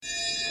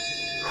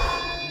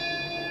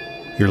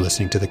You're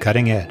listening to The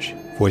Cutting Edge,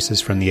 Voices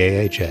from the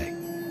AAJ.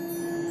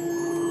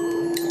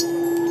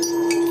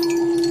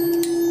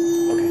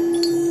 Okay.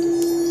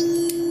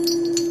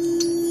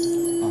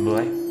 On the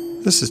way.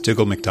 This is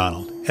Dougal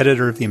MacDonald,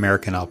 editor of the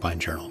American Alpine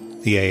Journal,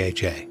 the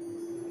AAJ.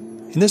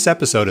 In this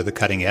episode of The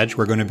Cutting Edge,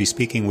 we're going to be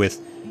speaking with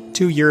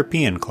two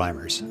European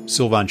climbers,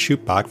 Silvan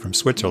Schüpbach from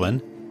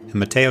Switzerland and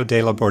Matteo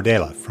Della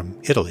Bordella from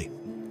Italy.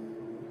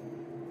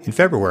 In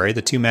February,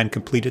 the two men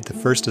completed the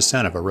first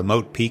ascent of a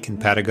remote peak in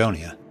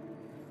Patagonia.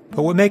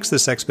 But what makes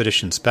this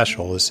expedition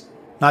special is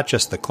not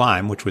just the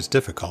climb, which was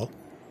difficult,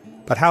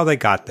 but how they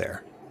got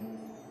there.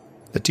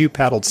 The two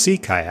paddled sea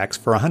kayaks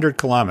for 100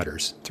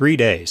 kilometers, 3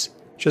 days,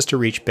 just to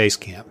reach base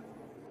camp.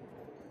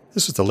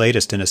 This was the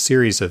latest in a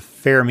series of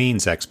fair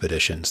means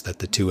expeditions that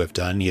the two have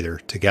done, either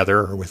together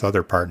or with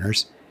other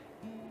partners,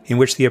 in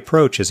which the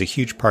approach is a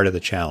huge part of the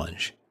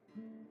challenge.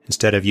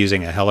 Instead of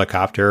using a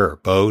helicopter or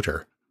boat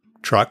or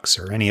trucks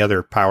or any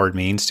other powered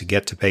means to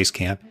get to base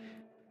camp,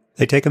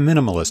 they take a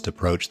minimalist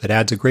approach that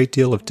adds a great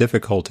deal of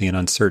difficulty and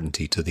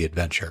uncertainty to the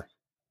adventure.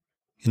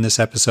 In this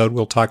episode,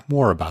 we'll talk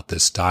more about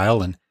this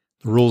style and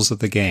the rules of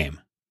the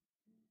game.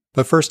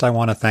 But first, I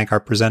want to thank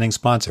our presenting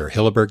sponsor,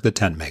 Hilleberg the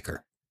Tentmaker.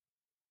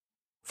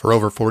 For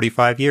over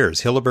 45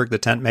 years, Hilleberg the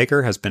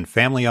Tentmaker has been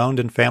family-owned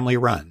and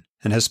family-run,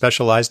 and has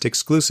specialized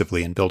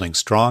exclusively in building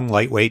strong,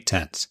 lightweight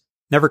tents,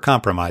 never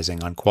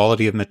compromising on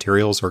quality of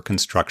materials or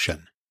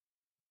construction.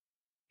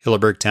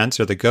 Hilleberg tents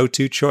are the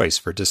go-to choice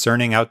for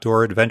discerning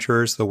outdoor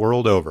adventurers the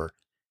world over,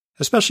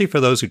 especially for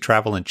those who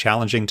travel in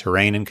challenging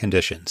terrain and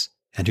conditions,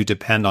 and who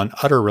depend on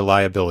utter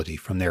reliability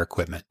from their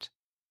equipment.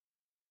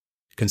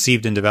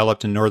 Conceived and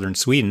developed in northern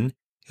Sweden,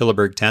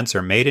 Hilleberg tents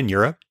are made in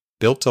Europe,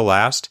 built to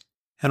last,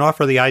 and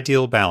offer the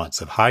ideal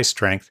balance of high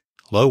strength,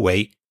 low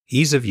weight,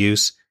 ease of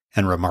use,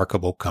 and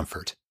remarkable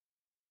comfort.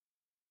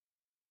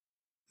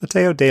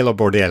 Matteo Della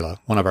Bordella,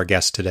 one of our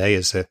guests today,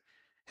 is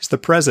the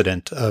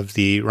president of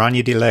the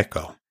Ragni di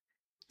Lecco,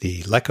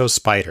 the Lecco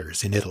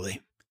Spiders in Italy.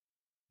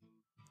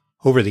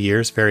 Over the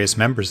years, various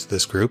members of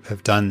this group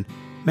have done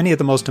many of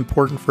the most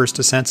important first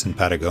ascents in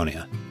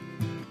Patagonia,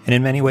 and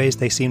in many ways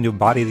they seem to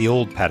embody the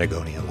old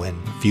Patagonia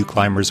when few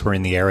climbers were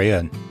in the area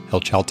and El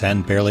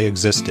Chaltén barely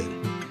existed.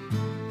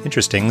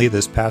 Interestingly,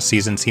 this past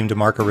season seemed to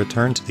mark a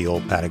return to the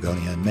old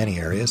Patagonia in many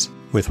areas,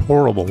 with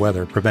horrible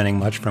weather preventing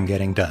much from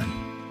getting done.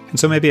 And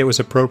so maybe it was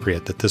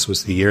appropriate that this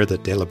was the year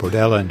that Della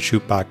Bordella and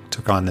Schüpbach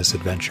took on this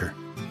adventure,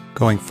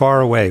 going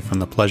far away from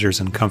the pleasures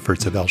and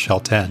comforts of El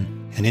Chaltén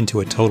and into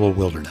a total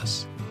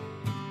wilderness.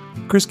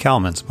 Chris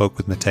Kalman spoke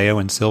with Matteo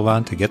and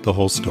Silvan to get the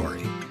whole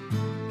story.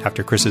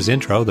 After Chris's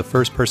intro, the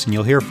first person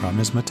you'll hear from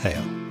is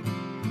Matteo.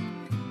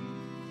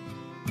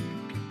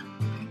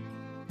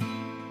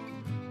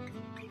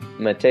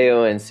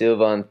 Matteo and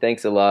Silvan,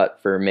 thanks a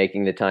lot for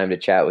making the time to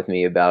chat with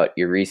me about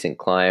your recent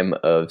climb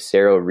of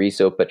Cerro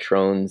Riso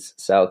Patron's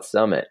South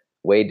Summit,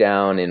 way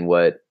down in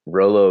what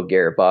Rollo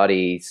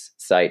Garibaldi's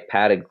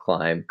site-padded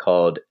climb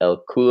called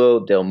El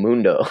Culo del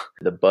Mundo,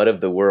 the butt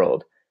of the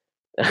world.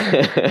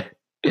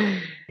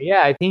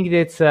 Yeah, I think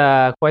that's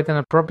quite an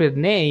appropriate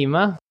name.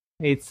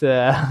 It's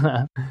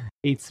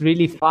it's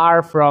really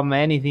far from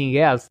anything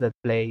else, that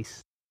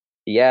place.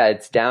 Yeah,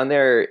 it's down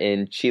there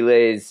in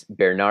Chile's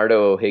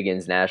Bernardo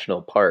O'Higgins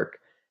National Park,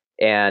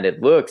 and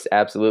it looks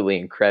absolutely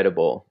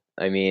incredible.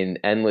 I mean,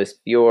 endless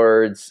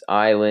fjords,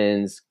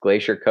 islands,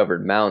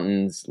 glacier-covered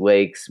mountains,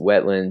 lakes,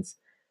 wetlands,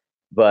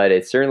 but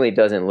it certainly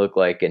doesn't look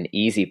like an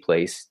easy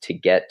place to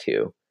get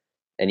to.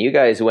 And you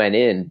guys went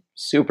in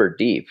super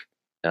deep.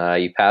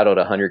 You paddled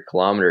 100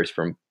 kilometers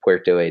from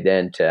Puerto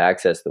Eden to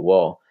access the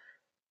wall.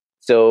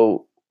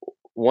 So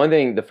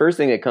the first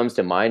thing that comes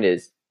to mind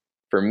is,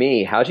 for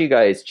me, how do you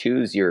guys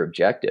choose your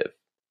objective?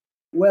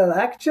 Well,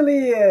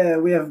 actually,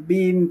 we have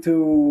been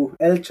to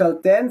El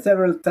Chaltén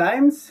several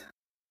times.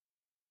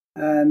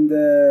 And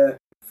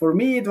for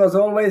me, it was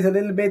always a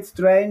little bit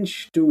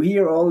strange to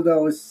hear all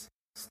those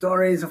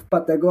stories of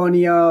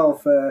Patagonia,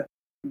 of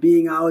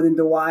being out in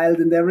the wild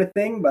and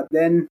everything. But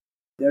then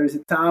there is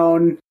a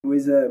town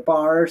with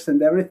bars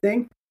and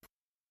everything.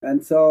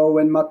 And so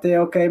when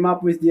Matteo came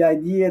up with the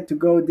idea to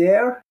go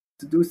there,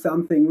 to do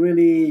something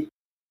really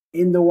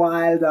in the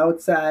wild,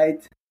 outside,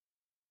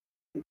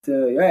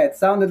 it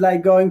sounded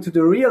like going to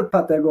the real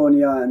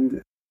Patagonia,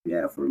 and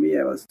for me,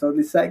 I was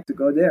totally psyched to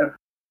go there.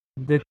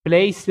 The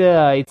place,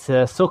 it's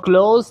so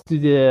close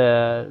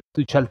to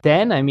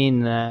Chaltén. I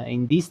mean,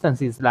 in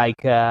distance, it's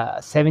like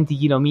 70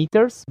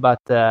 kilometers, but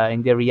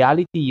in the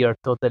reality, you're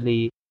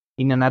totally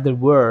in another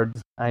world.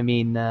 I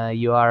mean,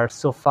 you are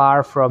so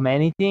far from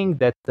anything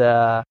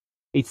that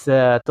it's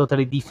a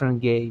totally different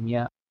game,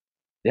 yeah.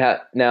 Yeah.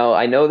 Now,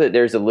 I know that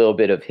there's a little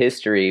bit of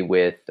history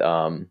with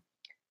the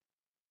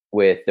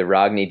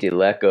Ragni di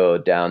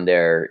Lecco down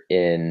there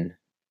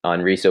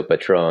on Riso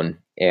Patron.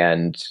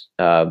 And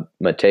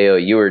Matteo,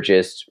 you were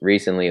just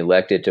recently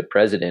elected to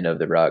president of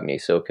the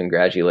Ragni, so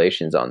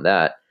congratulations on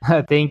that.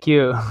 Thank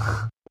you.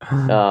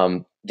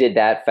 Did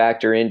that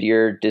factor into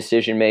your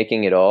decision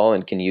making at all?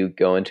 And can you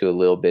go into a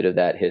little bit of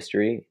that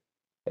history?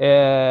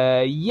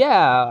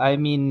 Yeah, I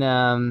mean,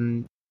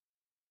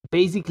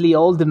 basically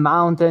all the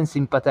mountains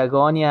in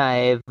Patagonia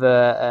have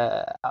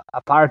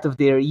a part of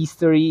their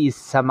history is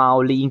somehow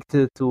linked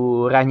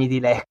to Ragni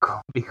di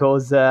Lecco,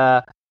 because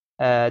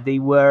they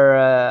were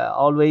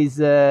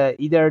always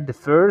either the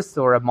first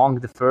or among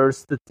the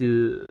first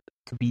to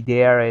be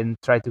there and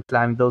try to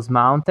climb those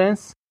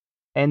mountains.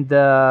 And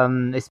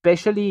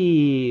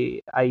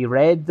especially I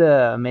read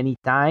many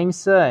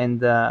times,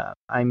 and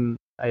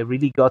I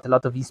really got a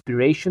lot of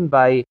inspiration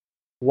by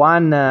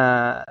one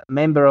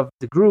member of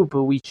the group,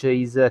 which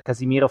is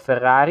Casimiro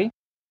Ferrari.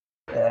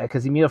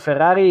 Casimiro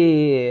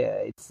Ferrari,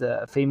 it's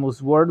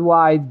famous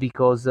worldwide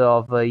because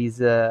of his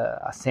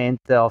ascent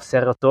of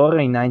Cerro Torre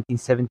in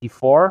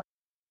 1974,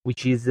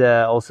 which is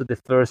also the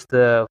first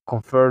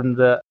confirmed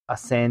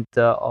ascent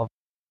of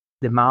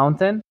the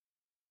mountain.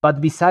 But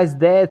besides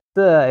that,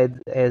 it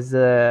has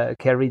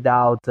carried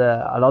out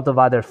a lot of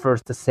other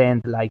first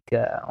ascent, like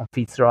on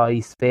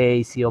Fitzroy's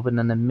Face. He opened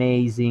an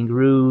amazing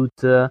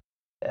route.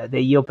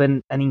 They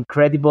opened an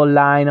incredible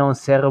line on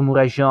Cerro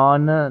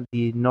Murajon,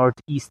 the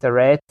northeast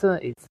arête.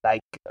 It's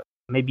like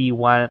maybe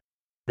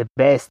the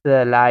best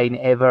line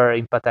ever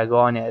in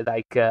Patagonia,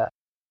 like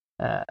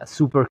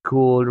super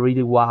cool,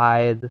 really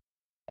wide.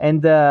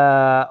 And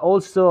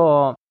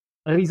also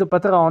Riso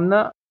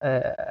Patron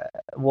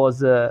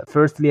was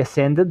firstly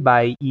ascended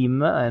by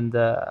him and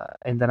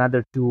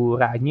another two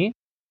Ragni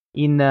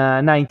in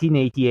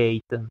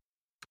 1988.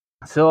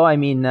 So I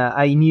mean,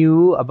 I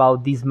knew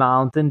about this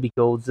mountain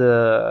because,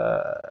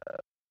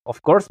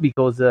 of course,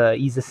 because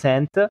his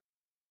ascent,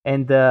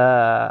 and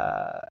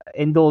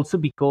also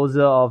because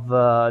of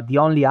the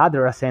only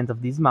other ascent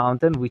of this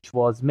mountain, which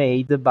was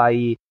made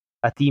by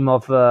a team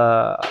of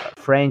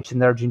French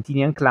and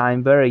Argentinian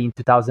climber in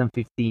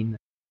 2015.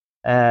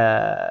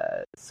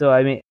 So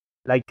I mean,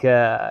 like,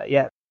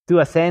 yeah, 2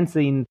 ascents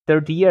in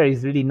 30 years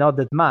is really not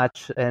that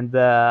much. And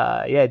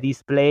yeah,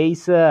 this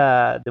place,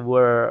 there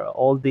were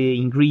all the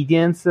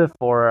ingredients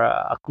for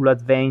a cool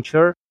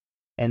adventure,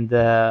 and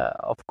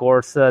of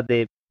course,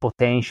 the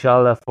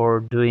potential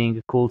for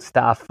doing cool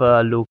stuff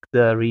looked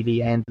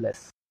really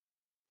endless.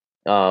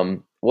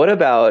 What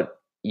about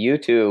you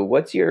two?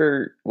 What's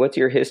your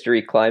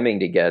history climbing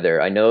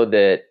together? I know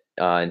that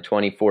in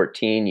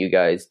 2014 you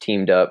guys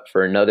teamed up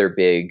for another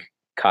big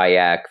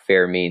kayak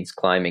fair means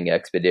climbing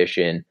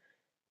expedition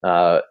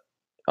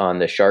on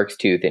the Shark's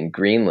Tooth in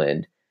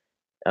Greenland.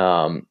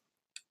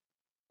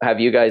 Have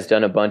you guys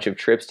done a bunch of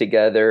trips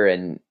together,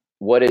 and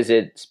what is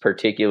it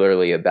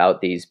particularly about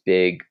these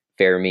big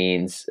fair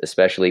means,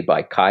 especially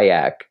by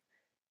kayak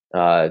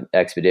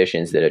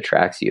expeditions, that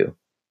attracts you?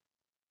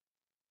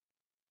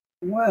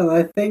 Well,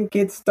 I think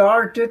it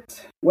started.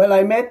 Well,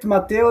 I met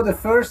Matteo the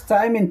first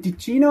time in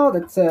Ticino.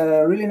 That's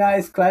a really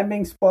nice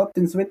climbing spot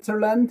in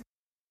Switzerland,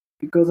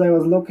 because I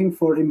was looking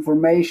for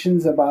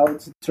informations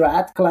about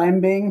trad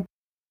climbing,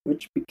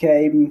 which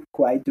became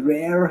quite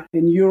rare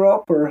in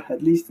Europe, or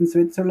at least in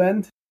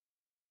Switzerland.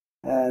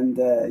 And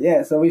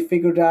yeah, so we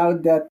figured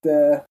out that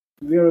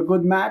we're a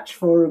good match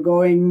for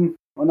going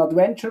on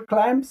adventure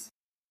climbs.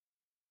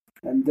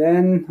 And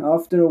then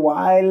after a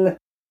while,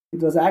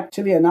 it was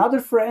actually another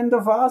friend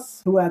of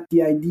us who had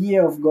the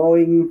idea of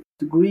going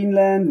to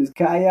Greenland with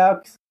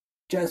kayaks,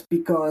 just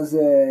because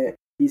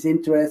he's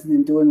interested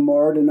in doing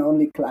more than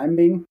only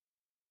climbing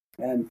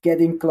and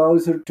getting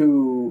closer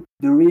to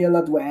the real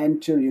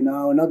adventure, you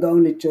know, not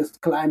only just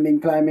climbing,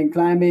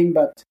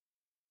 but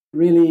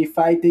really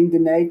fighting the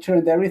nature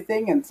and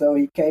everything. And so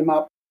he came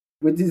up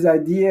with this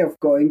idea of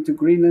going to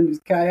Greenland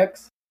with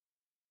kayaks.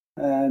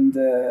 And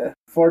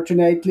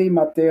fortunately,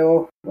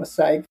 Matteo was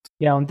psyched.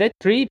 Yeah, on that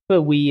trip,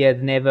 we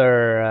had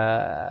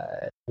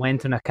never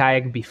went on a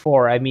kayak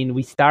before. I mean,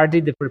 we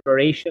started the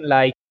preparation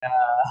like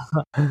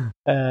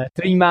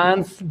 3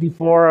 months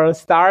before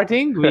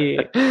starting.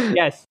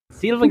 Yes,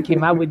 Silvan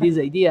came up with this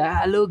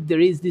idea. Look,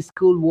 there is this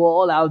cool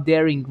wall out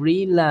there in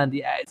Greenland.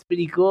 Yeah, it's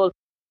pretty cool.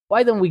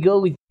 Why don't we go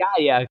with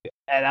kayak?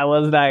 And I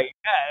was like,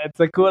 yeah, it's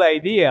a cool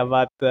idea,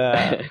 but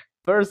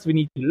first we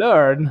need to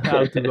learn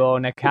how to go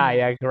on a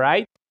kayak,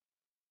 right?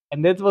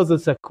 And that was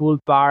also a cool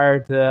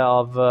part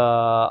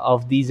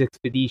of this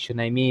expedition.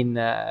 I mean,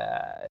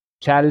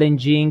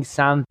 challenging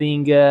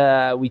something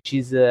which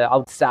is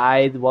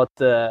outside what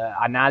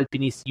an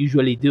alpinist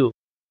usually do.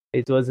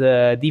 It was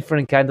a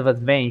different kind of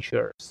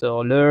adventure.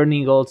 So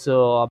learning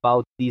also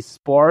about this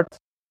sport,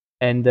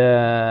 and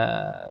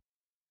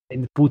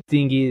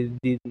putting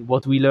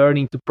what we learn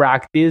into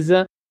practice,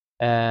 not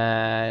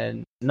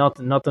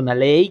on a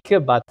lake,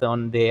 but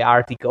on the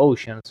Arctic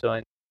Ocean.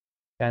 So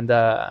kind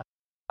of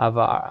of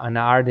an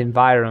hard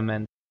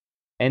environment.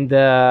 And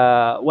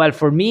well,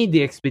 for me,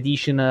 the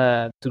expedition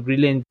to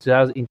Greenland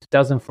in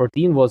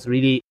 2014 was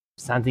really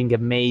something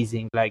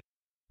amazing. Like,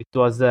 it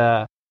was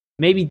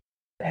maybe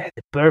the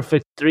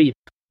perfect trip.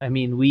 I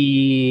mean,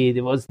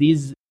 the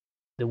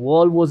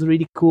wall was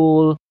really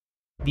cool.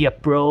 The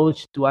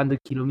approach, 200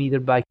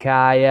 kilometers by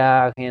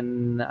kayak,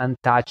 and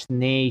untouched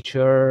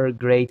nature,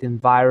 great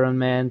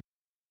environment.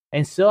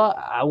 And so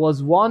I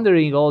was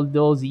wondering all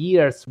those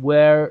years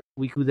where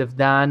we could have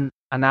done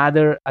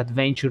another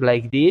adventure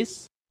like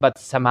this, but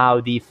somehow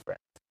different.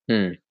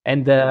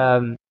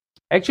 And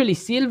actually,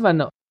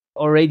 Silvan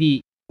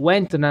already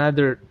went on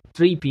another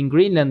trip in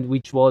Greenland,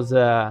 which was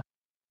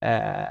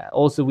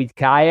also with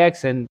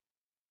kayaks and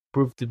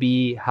proved to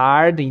be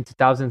hard in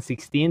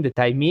 2016 that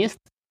I missed.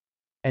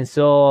 And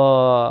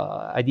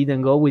so I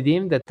didn't go with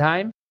him that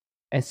time.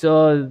 And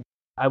so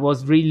I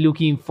was really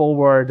looking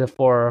forward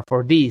for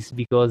this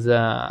because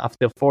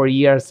after 4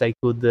 years I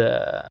could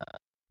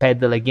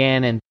paddle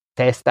again and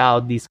test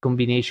out this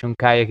combination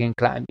kayak and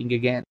climbing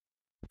again.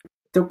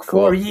 Took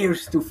 4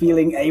 years to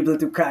feeling able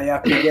to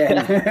kayak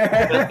again.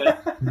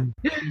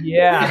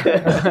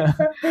 Yeah.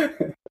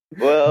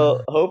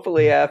 Well,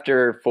 hopefully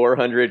after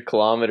 400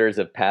 kilometers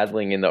of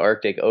paddling in the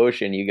Arctic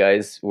Ocean, you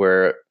guys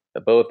were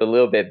both a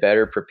little bit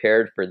better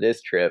prepared for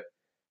this trip.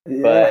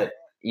 Yeah. But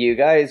you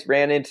guys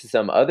ran into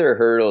some other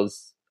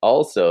hurdles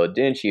also,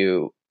 didn't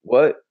you?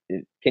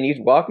 Can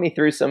you walk me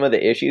through some of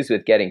the issues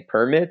with getting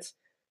permits?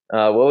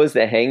 What was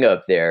the hang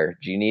up there?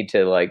 Do you need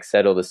to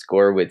settle the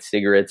score with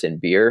cigarettes and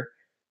beer?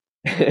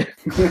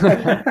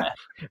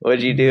 What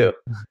did you do?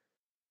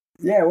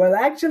 Yeah, well,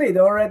 actually, it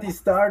already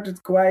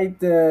started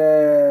quite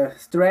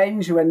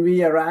strange when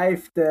we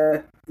arrived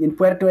in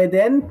Puerto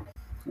Eden.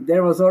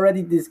 There was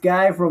already this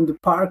guy from the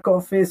park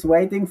office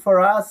waiting for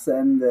us,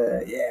 and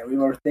we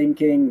were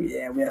thinking,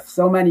 we have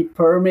so many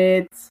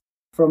permits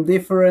from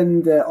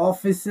different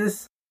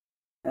offices,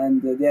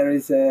 and there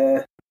is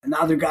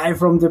another guy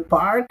from the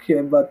park,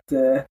 but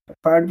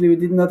apparently we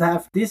did not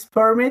have this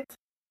permit.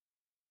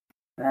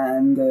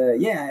 And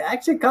I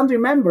actually can't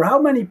remember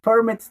how many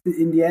permits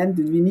in the end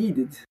did we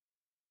needed.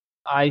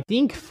 I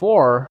think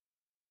 4.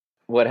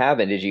 What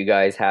happened? Did you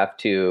get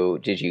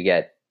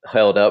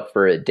held up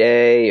for a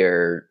day,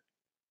 or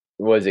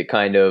was it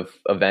kind of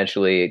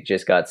eventually it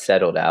just got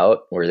settled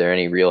out? Were there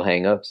any real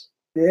hangups?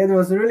 It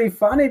was really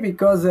funny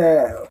because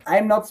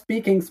I'm not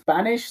speaking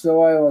Spanish,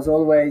 so I was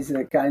always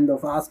kind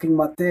of asking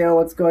Matteo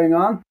what's going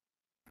on.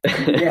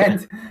 In the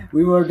end,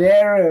 we were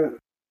there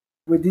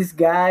with this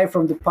guy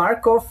from the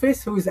park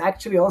office who is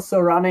actually also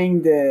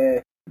running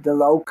the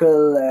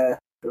local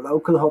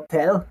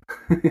hotel.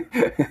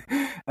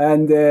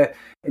 And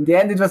in the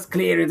end it was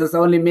clear it was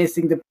only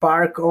missing the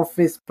park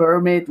office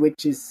permit,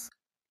 which is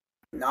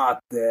not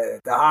the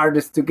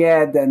hardest to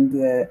get.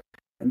 And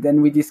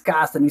then we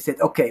discussed and we said,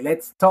 okay,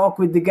 let's talk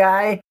with the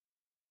guy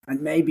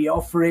and maybe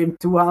offer him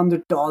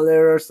 $200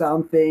 or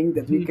something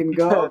that we can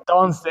go.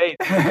 Don't say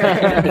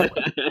it.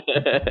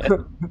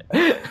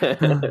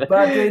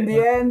 But in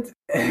the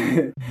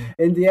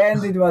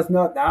end it was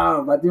not,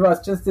 but it was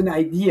just an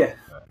idea.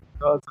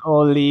 It's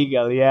all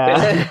legal,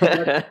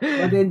 yeah.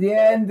 But in the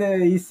end,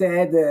 he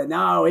said,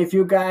 "No, if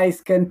you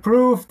guys can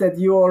prove that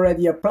you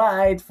already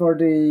applied for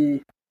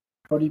the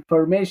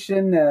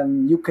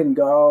permission, you can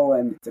go,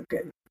 and it's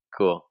okay."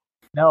 Cool.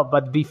 No,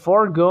 but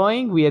before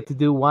going, we had to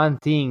do one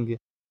thing.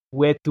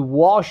 We had to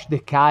wash the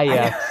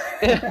kayaks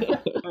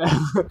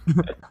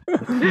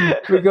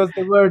because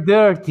they were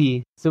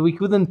dirty, so we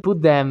couldn't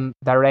put them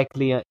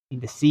directly in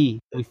the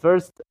sea. We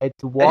first had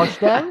to wash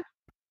them.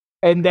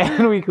 And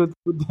then we could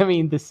put them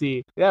in the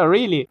sea. Yeah,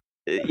 really.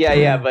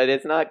 Yeah, but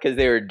it's not because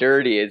they were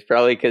dirty. It's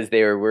probably because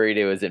they were worried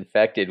it was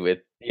infected with,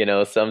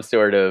 some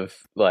sort of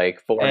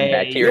foreign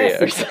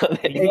bacteria or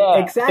something.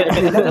 Yeah.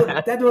 Exactly.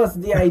 That was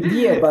the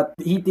idea, but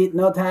he did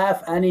not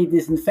have any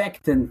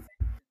disinfectant.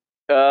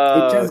 He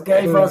just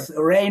gave us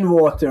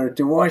rainwater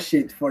to wash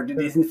it for the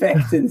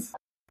disinfectants.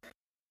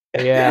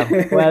 Yeah.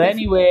 Well,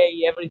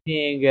 anyway,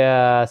 everything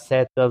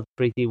settled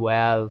pretty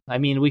well. I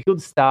mean, we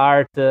could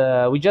start.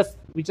 We just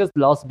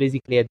lost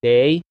basically a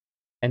day,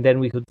 and then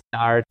we could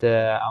start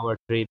our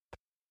trip.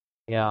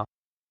 Yeah.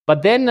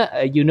 But then,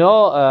 I don't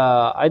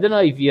know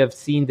if you have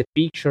seen the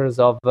pictures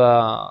of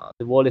the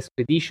whole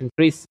expedition.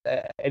 Chris,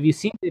 have you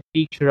seen the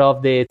picture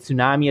of the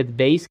tsunami at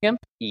base camp?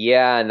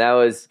 Yeah, and that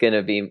was going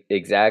to be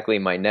exactly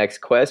my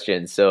next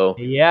question. So,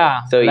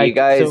 yeah. So you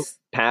guys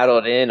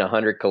paddled in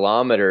 100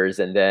 kilometers,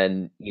 and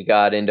then you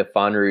got into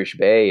Fonrouge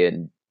Bay,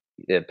 and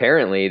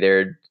apparently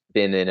there'd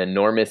been an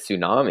enormous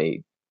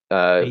tsunami.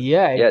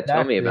 Exactly.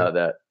 Tell me about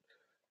that.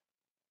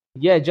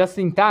 Yeah, just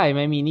in time.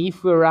 I mean,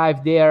 if we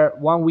arrived there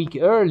 1 week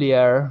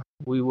earlier,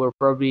 we were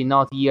probably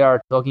not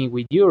here talking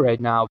with you right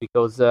now,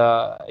 because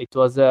it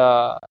was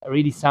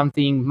really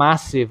something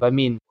massive. I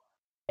mean,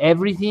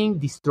 everything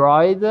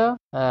destroyed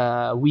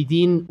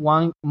within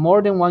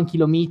more than 1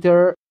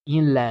 kilometer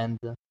inland.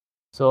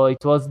 So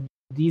it was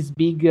this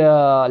big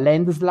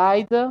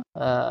landslide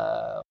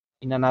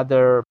in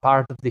another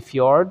part of the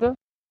fjord,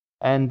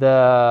 and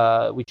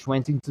which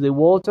went into the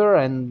water,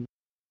 and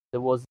there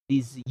was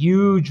this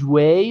huge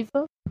wave,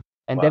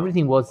 and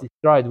everything was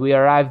destroyed. We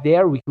arrived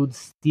there, we could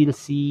still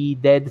see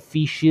dead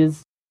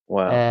fishes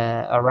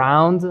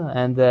around,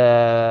 and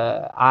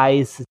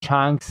ice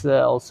chunks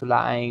also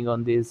lying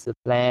on this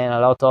plain, a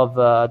lot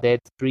of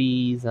dead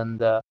trees,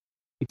 and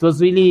it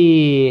was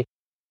really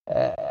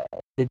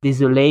the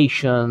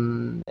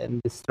desolation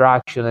and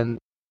destruction. And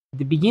at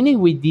the beginning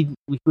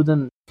we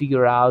couldn't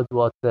figure out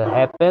what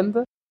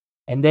happened,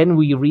 and then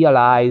we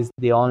realized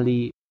the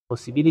only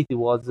possibility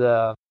was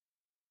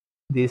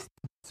this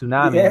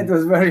tsunami. Yeah, it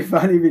was very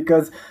funny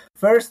because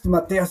first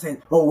Matteo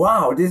said, "Oh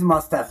wow, this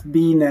must have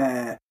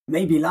been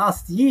maybe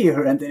last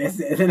year," and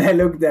then I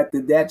looked at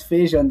the dead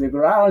fish on the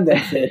ground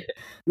and said,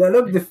 "No,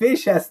 look, the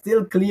fish has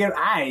still clear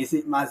eyes.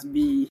 It must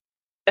be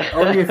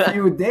only a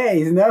few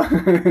days, no?"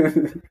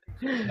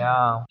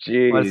 Yeah.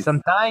 Jeez. Well,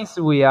 sometimes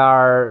we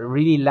are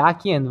really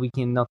lucky and we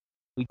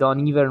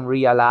don't even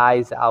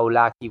realize how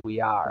lucky we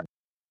are.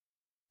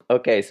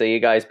 Okay, so you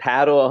guys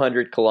paddle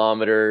 100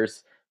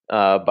 kilometers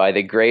by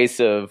the grace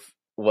of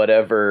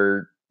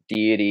whatever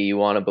deity you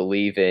want to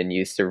believe in.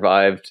 You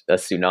survived a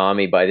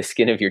tsunami by the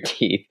skin of your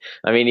teeth.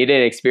 I mean, you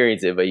didn't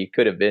experience it, but you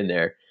could have been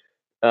there.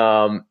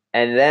 And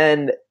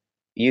then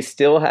you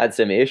still had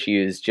some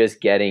issues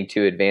just getting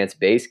to advanced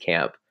base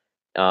camp.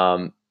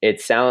 It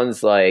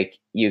sounds like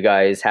you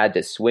guys had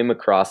to swim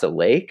across a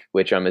lake,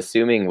 which I'm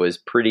assuming was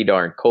pretty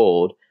darn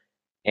cold,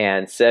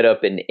 and set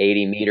up an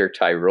 80-meter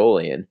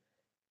Tyrolean.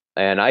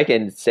 And I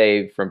can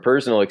say from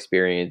personal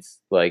experience,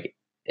 like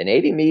an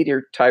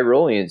 80-meter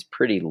Tyrolean is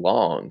pretty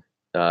long.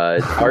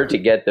 It's hard to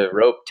get the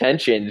rope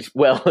tensioned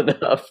well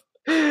enough.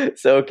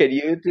 So can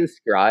you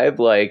describe,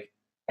 like,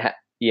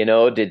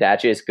 did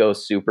that just go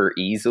super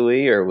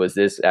easily, or was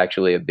this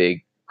actually a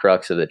big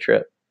crux of the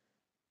trip?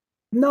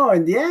 No,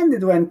 in the end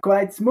it went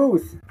quite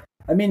smooth.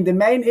 I mean, the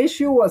main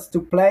issue was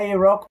to play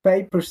rock,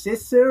 paper,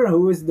 scissors,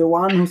 who is the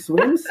one who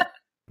swims.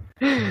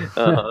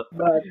 Uh-huh.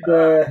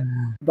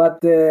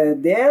 But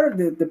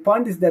the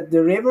point is that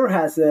the river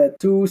has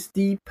two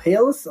steep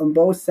hills on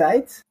both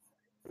sides.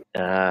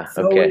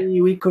 So okay.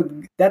 we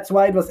could. That's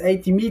why it was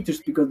 80 meters,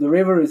 because the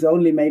river is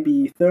only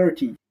maybe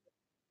 30.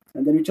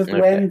 And then we just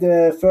went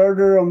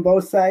further on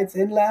both sides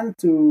inland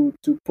to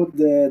put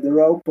the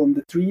rope on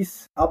the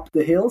trees up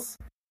the hills.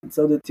 And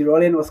so the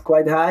Tyrolean was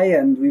quite high,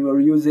 and we were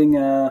using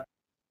a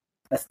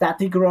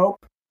static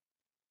rope.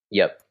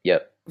 Yep.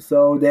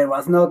 So there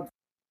was not.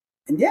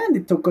 In the end,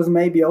 it took us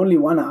maybe only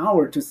 1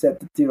 hour to set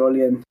the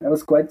Tyrolean. I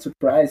was quite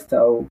surprised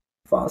how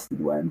fast it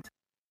went.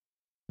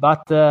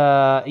 But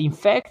in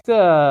fact,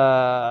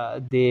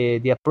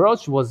 the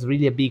approach was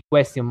really a big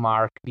question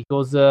mark,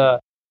 because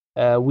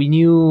we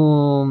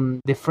knew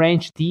the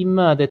French team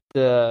that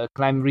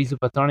climbed Risu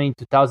Patagonia in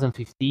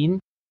 2015.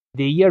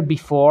 The year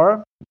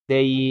before,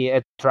 they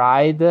had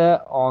tried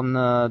on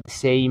the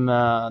same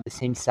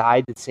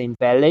side, the same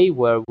valley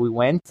where we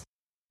went,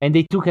 and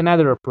they took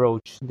another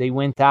approach. They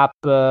went up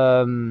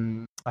a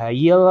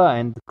hill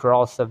and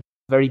crossed a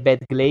very bad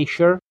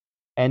glacier,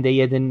 and they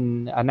had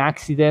an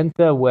accident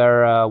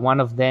where one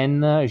of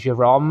them,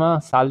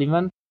 Jerome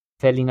Sullivan,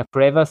 fell in a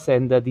crevasse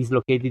and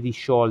dislocated his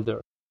shoulder.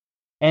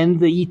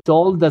 And he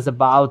told us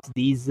about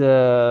this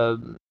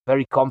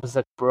very complex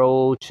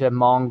approach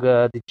among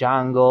the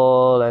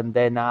jungle, and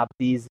then up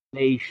this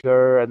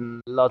glacier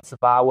and lots of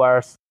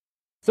hours.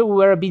 So we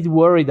were a bit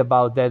worried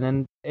about that,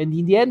 and in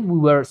the end we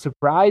were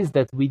surprised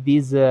that with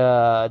this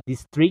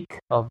trick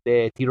of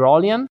the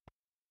Tyrolean,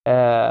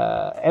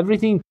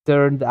 everything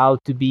turned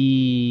out to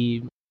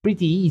be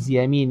pretty easy.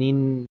 I mean,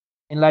 in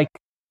like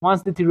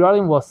once the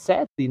Tyrolean was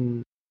set,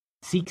 in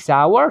 6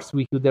 hours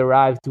we could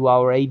arrive to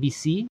our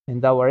ABC,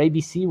 and our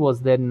ABC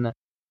was then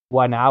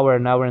 1 hour,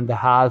 an hour and a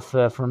half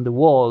from the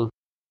wall.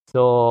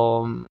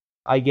 So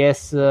I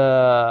guess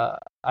this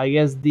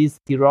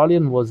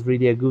Tyrolean was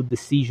really a good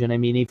decision. I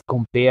mean, if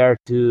compared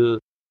to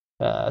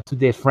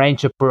the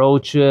French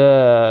approach,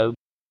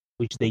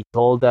 which they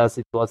told us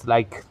it was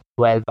like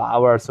 12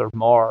 hours or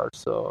more.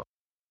 So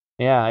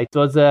yeah, it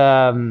was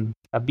a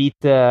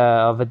bit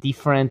of a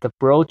different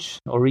approach,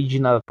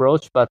 original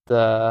approach, but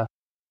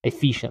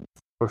efficient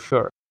for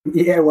sure.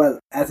 Yeah, well,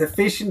 as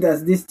efficient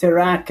as this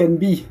terrain can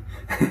be.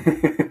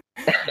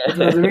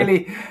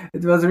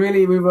 It was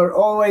really, we were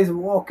always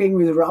walking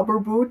with rubber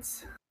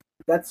boots.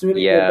 That's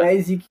really the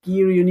basic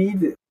gear you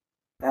need.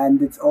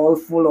 And it's all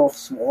full of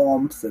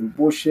swamps and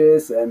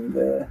bushes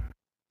and...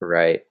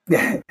 Right.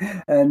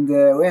 And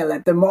well,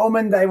 at the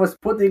moment I was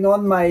putting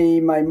on my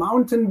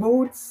mountain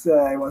boots,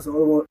 I was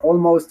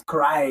almost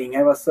crying.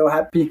 I was so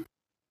happy.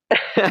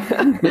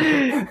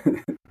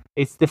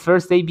 It's the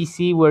first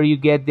ABC where you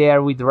get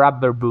there with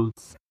rubber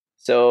boots.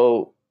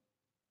 So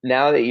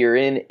now that you're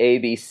in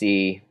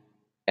ABC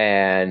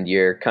and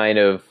you're kind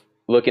of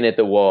looking at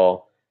the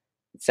wall,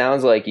 it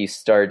sounds like you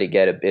started to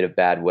get a bit of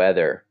bad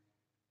weather.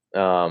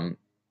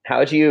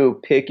 How'd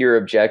you pick your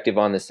objective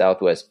on the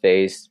southwest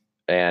face?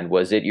 And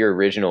was it your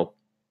original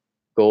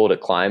goal to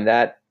climb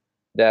that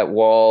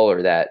wall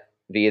or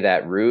via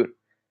that route?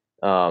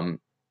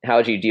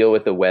 How'd you deal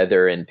with the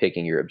weather and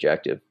picking your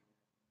objective?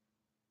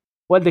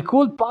 Well, the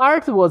cool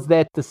part was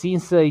that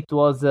since it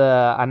was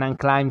an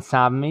unclimbed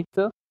summit,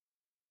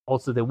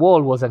 also the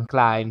wall was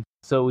unclimbed,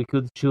 so we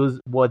could choose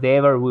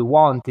whatever we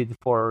wanted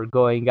for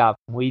going up.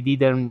 We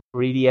didn't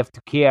really have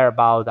to care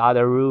about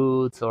other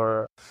routes,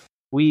 or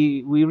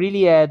we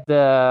really had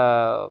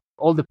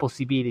all the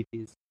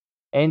possibilities.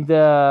 And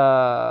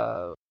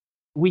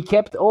we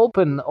kept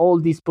open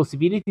all these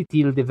possibilities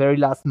till the very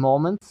last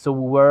moment. So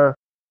we were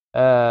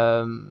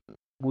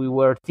we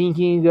were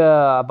thinking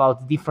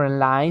about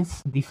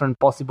different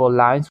possible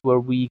lines where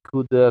we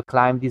could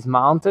climb this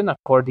mountain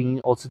according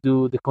also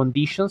to the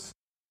conditions,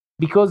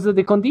 because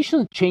the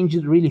conditions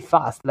changed really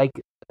fast. Like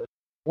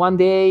one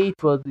day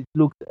it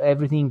looked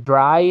everything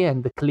dry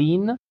and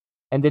clean,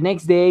 and the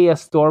next day a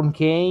storm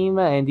came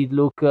and it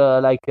looked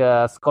like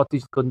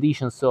Scottish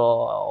conditions, so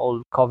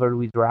all covered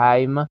with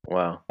rime.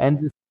 Wow.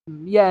 And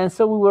and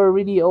so we were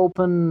really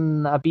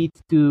open a bit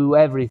to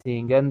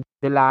everything, and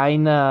the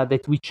line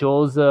that we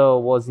chose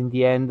was in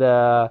the end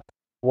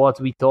what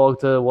we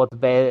thought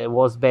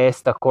was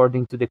best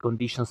according to the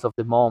conditions of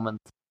the moment.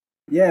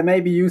 Yeah,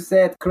 maybe you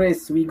said,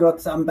 Chris, we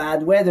got some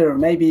bad weather.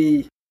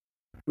 Maybe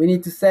we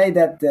need to say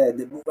that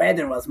the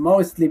weather was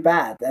mostly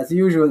bad, as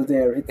usual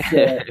there.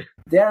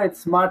 There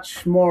it's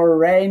much more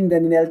rain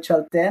than in El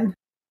Chalten.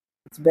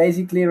 It's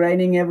basically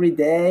raining every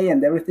day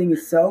and everything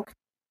is soaked.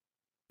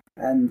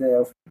 And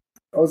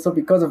also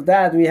because of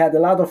that, we had a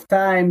lot of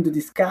time to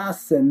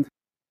discuss, and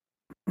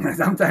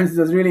sometimes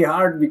it was really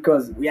hard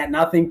because we had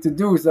nothing to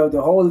do. So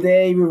the whole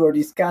day we were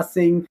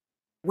discussing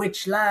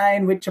which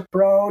line, which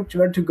approach,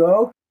 where to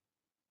go.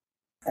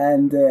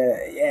 And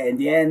in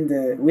the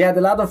end, we had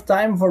a lot of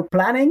time for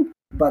planning,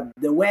 but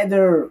the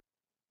weather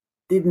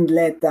didn't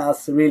let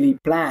us really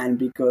plan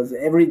because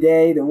every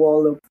day the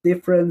wall looked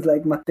different,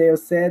 like Matteo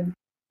said.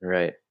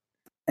 Right.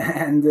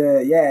 And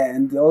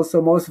and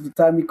also most of the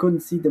time we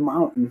couldn't see the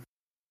mountain.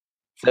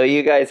 So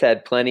you guys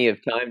had plenty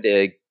of time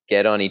to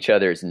get on each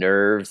other's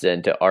nerves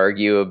and to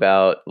argue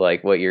about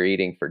like what you're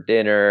eating for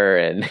dinner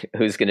and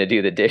who's going to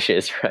do the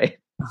dishes, right?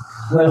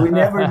 Well, we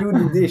never do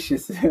the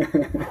dishes.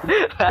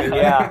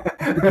 Yeah,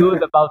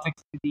 good about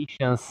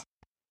expeditions.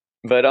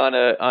 But on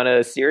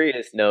a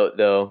serious note,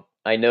 though,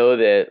 I know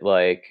that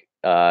like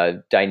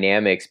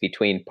dynamics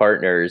between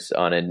partners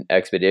on an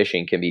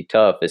expedition can be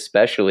tough,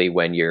 especially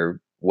when you're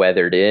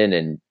weathered in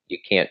and you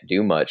can't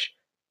do much.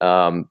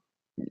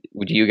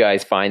 Would you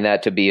guys find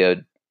that to be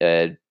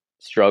a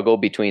struggle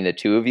between the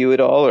two of you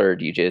at all, or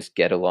do you just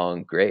get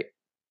along great?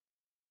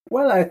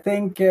 Well, I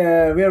think we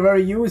are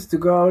very used to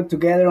go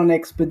together on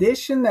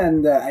expedition,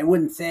 and I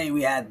wouldn't say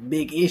we had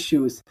big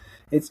issues.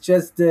 It's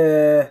just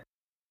a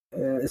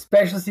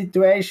special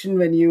situation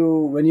when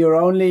you're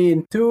only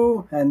in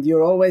two and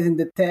you're always in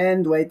the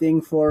tent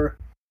waiting for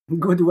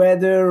good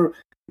weather.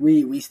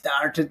 We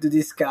started to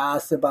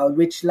discuss about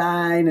which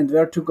line and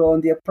where to go on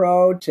the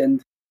approach,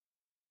 and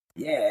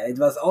yeah, it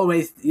was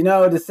always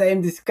the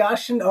same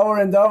discussion over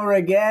and over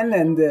again,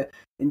 and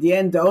in the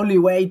end the only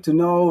way to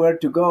know where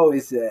to go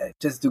is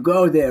just to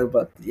go there.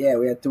 But yeah,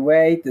 we had to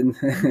wait, and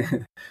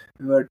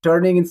we were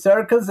turning in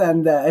circles,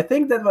 and I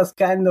think that was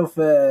kind of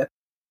a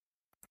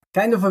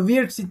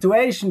weird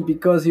situation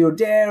because you're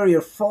there, you're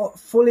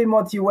fully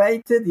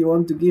motivated, you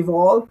want to give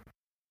all,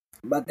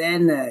 but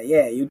then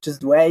you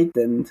just wait,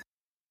 and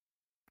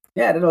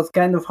yeah, that was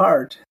kind of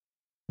hard.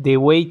 The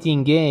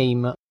waiting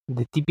game,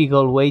 the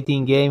typical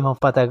waiting game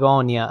of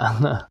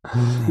Patagonia.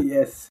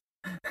 Yes.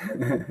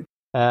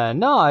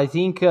 No, I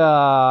think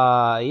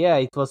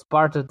it was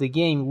part of the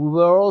game. We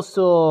were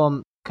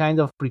also kind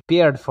of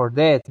prepared for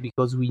that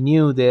because we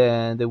knew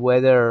the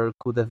weather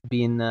could have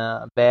been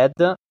bad,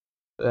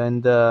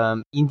 and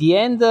in the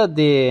end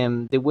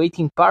the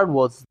waiting part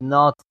was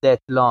not that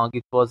long.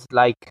 It was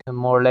like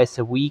more or less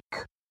a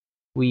week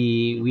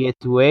we had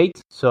to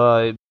wait.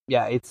 So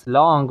yeah, it's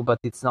long, but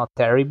it's not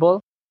terrible.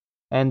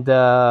 And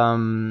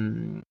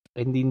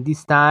in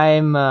this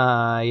time,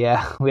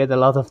 we had a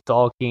lot of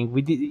talking.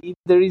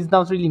 There is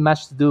not really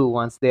much to do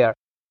once there,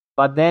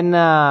 but then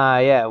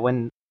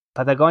when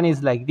Patagonia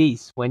is like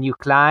this, when you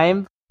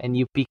climb and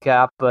you pick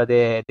up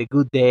the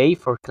good day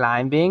for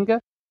climbing,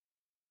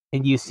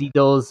 and you see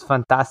those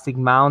fantastic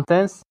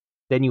mountains,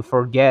 then you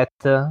forget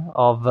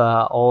of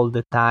all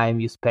the time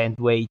you spent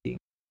waiting.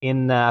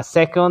 In a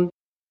second,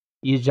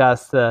 you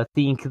just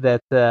think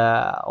that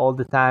all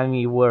the time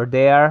you were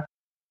there,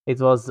 it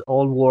was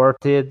all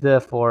worth it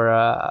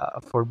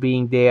for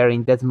being there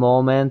in that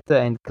moment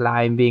and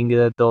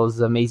climbing those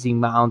amazing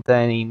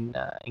mountains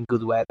in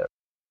good weather.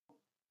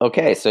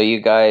 Okay, so you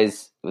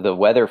guys, the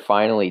weather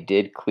finally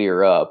did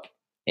clear up,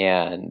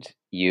 and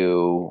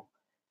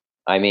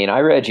I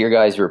read your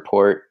guys'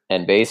 report,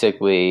 and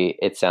basically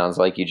it sounds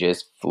like you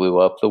just flew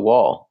up the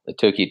wall. It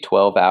took you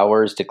 12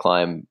 hours to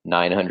climb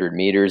 900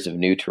 meters of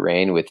new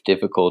terrain with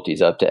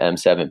difficulties up to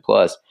M7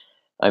 plus.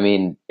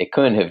 It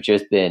couldn't have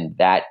just been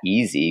that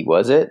easy,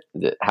 was it?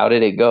 How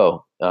did it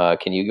go?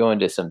 Can you go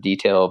into some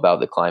detail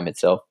about the climb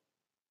itself?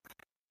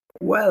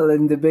 Well,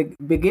 in the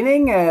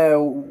beginning,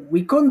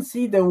 we couldn't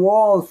see the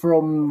wall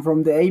from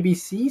the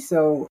ABC,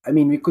 so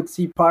we could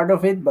see part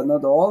of it, but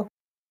not all.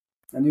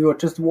 And we were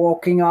just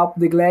walking up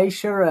the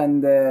glacier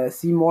and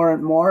see more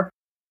and more.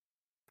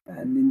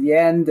 And in the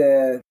end,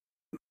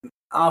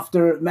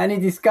 after many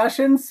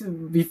discussions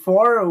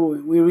before,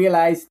 we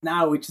realized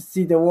now we just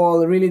see the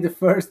wall really the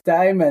first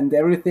time, and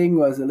everything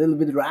was a little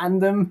bit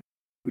random.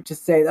 We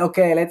just said,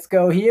 okay, let's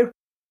go here.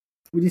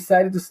 We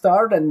decided to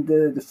start, and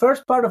the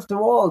first part of the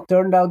wall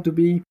turned out to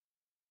be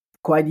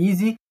quite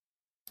easy.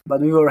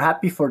 But we were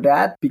happy for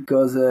that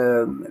because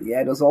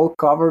it was all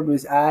covered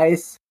with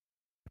ice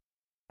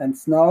and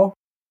snow.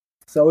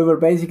 So we were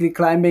basically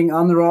climbing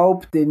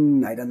unroped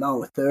in, I don't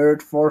know,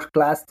 third, fourth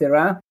class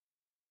terrain,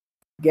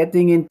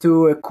 getting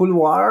into a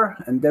couloir,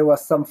 and there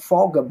was some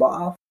fog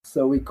above,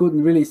 so we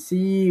couldn't really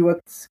see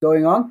what's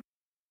going on.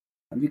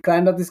 And we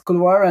climbed up this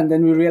couloir, and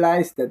then we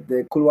realized that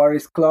the couloir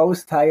is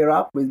closed higher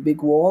up with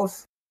big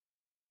walls.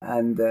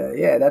 And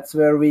that's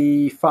where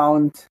we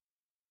found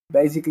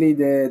basically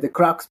the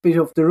crux bit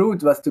of the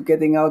route was to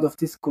getting out of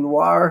this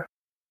couloir.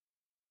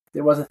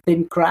 There was a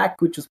thin crack,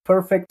 which was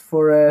perfect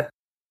for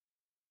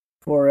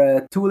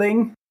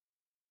tooling.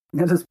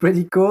 That was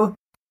pretty cool.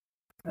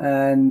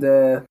 And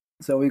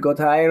so we got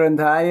higher and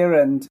higher,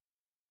 and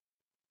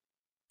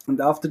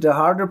after the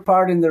harder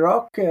part in the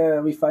rock,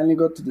 we finally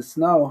got to the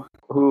snow.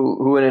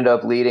 Who ended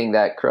up leading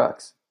that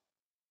crux?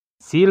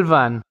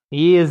 Silvan.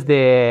 He is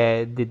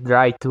the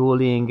dry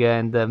tooling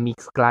and the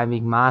mixed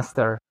climbing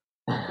master.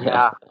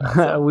 Yeah,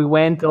 we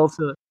went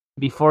also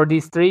before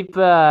this trip.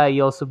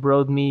 He also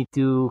brought me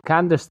to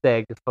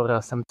Kandersteg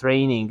for some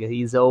training,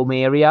 his home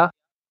area.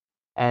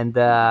 And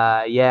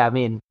I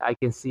mean, I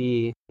can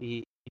see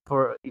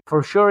for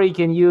sure he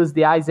can use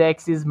the ice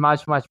axis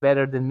much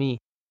better than me.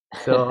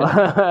 So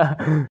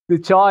the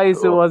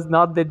choice was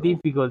not that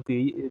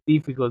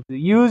difficult.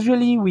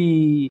 Usually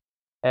we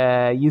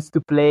used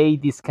to play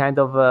this kind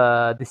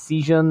of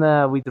decision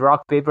with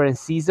rock, paper, and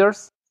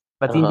scissors.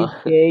 But in this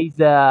case,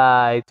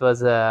 it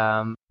was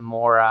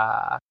more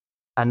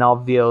an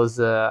obvious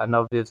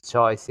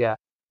choice. Yeah.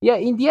 Yeah,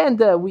 in the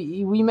end,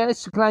 we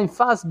managed to climb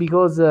fast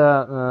because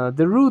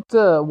the route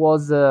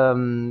was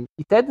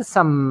it had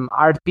some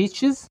hard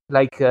pitches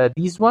like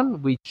this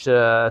one, which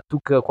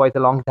took quite a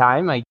long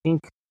time. I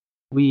think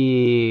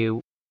we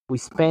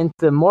spent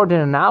more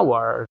than an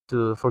hour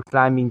for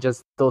climbing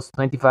just those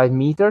 25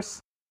 meters.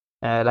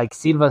 Like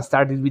Silvan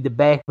started with the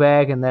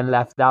backpack and then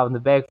left down the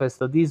backpack,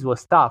 so this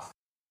was tough.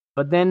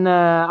 But then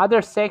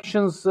other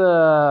sections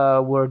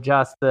were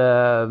just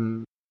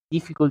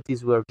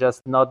difficulties were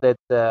just not that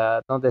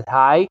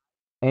high,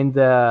 and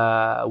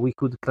we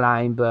could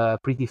climb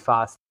pretty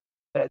fast.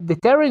 The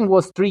terrain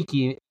was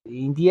tricky.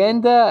 In the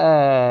end,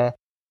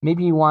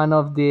 maybe one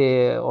of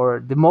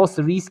the most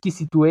risky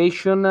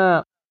situation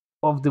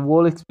of the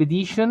whole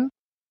expedition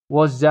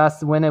was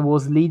just when I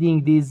was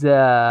leading this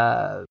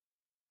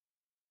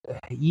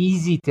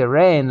easy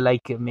terrain,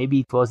 like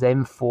maybe it was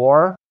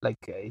M4, like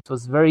it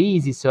was very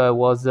easy. So I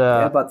was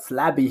but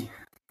slabby.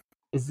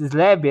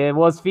 I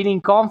was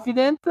feeling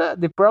confident.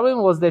 The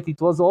problem was that it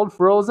was all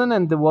frozen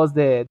and there was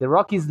the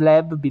rocky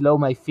slab below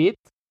my feet.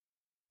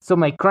 So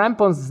my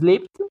crampons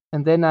slipped,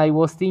 and then I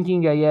was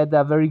thinking I had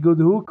a very good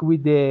hook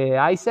with the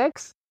ice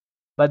axe,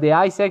 but the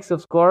ice axe,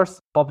 of course,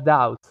 popped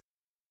out.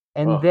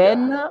 And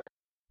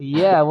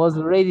I was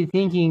already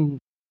thinking,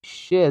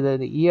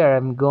 shit, here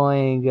I'm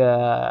going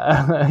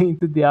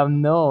into the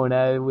unknown.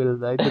 I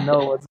don't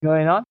know what's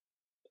going on.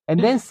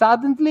 And then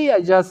suddenly I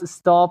just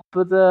stopped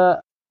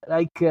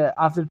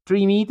after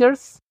 3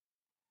 meters.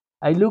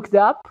 I looked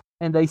up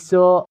and I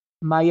saw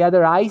my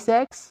other ice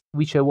axe,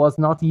 which I was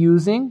not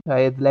using.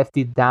 I had left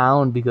it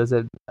down because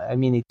it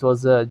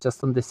was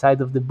just on the side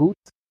of the boot.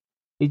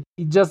 It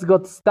just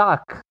got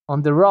stuck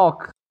on the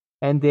rock,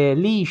 and the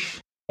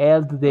leash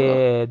held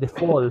the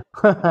fall.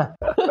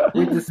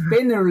 With the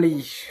spinner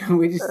leash,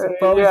 which is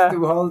supposed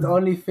to hold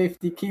only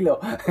 50 kilo.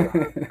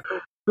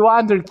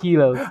 200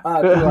 kilos.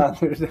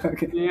 200,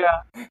 okay.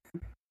 Yeah.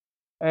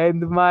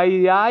 And my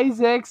ice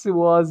axe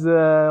was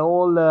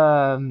all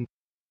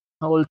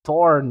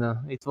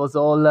torn. It was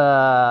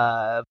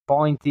all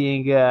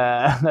pointing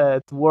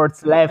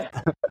towards left.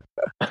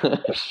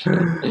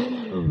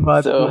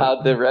 But, so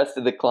how'd the rest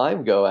of the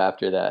climb go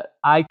after that?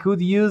 I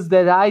could use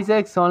that ice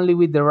axe only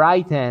with the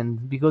right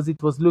hand because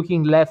it was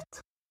looking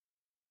left.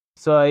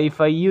 So if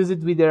I use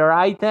it with the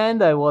right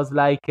hand, I was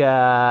like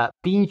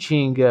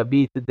pinching a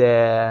bit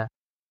the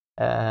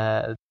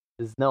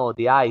snow,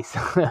 the ice.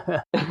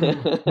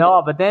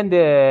 No, but then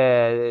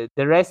the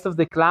rest of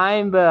the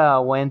climb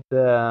went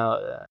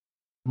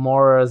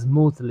more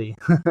smoothly.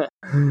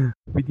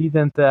 we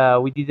didn't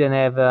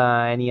have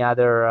any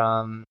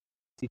other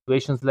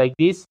situations like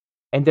this,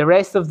 and the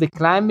rest of the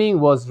climbing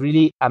was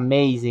really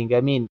amazing.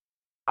 I mean,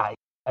 I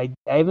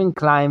haven't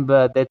climbed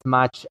that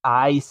much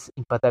ice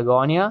in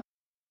Patagonia,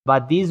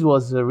 but this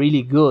was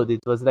really good.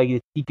 It was like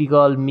the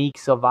typical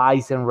mix of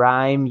ice and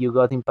rime you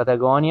got in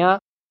Patagonia.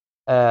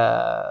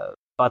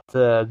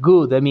 But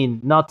good. I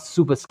mean, not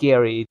super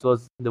scary.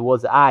 There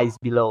was ice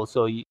below,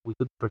 so we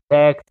could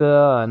protect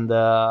and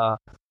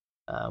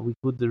we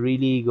could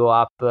really go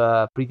up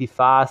pretty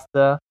fast.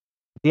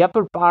 The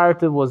upper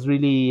part was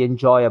really an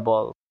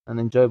enjoyable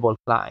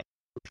climb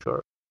for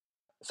sure.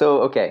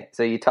 So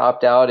you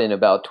topped out in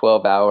about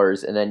 12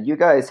 hours, and then you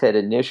guys had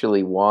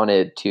initially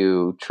wanted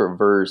to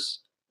traverse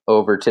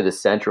over to the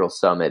central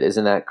summit.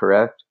 Isn't that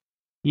correct?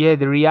 Yeah,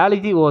 the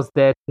reality was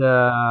that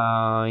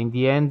in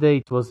the end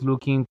it was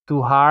looking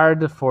too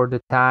hard for the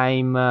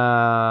time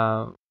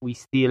we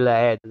still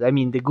had. I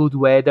mean, the good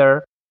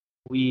weather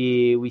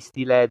we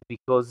still had,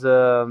 because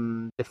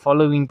the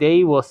following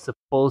day was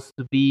supposed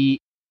to be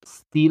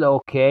still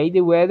okay,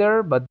 the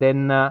weather, but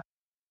then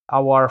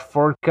our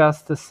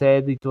forecast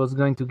said it was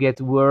going to get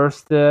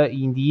worse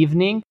in the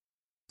evening,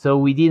 so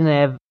we didn't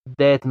have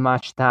that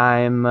much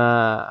time,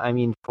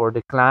 for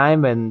the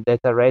climb, and that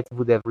array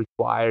would have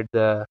required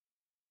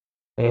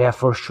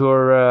for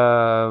sure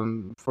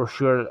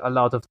a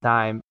lot of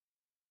time.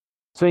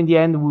 So in the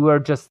end, we were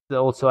just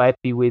also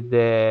happy with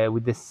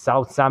the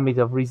south summit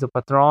of Riso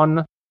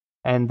Patron,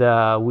 and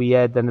we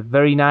had a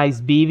very nice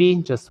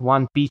bivy, just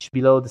one pitch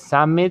below the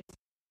summit.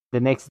 The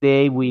next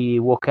day, we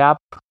woke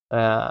up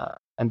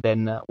and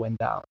then went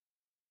down.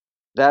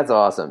 That's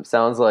awesome.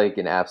 Sounds like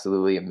an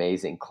absolutely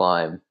amazing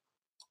climb.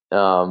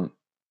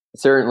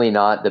 Certainly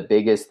not the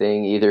biggest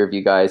thing either of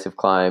you guys have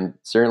climbed.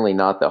 Certainly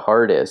not the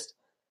hardest.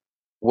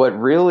 What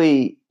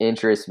really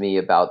interests me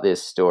about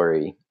this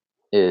story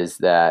is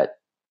that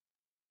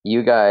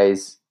you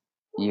guys,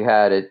 you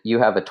have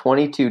a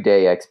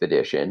 22-day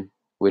expedition,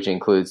 which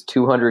includes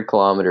 200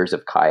 kilometers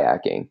of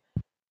kayaking.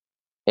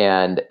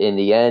 And in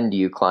the end,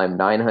 you climbed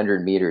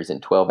 900 meters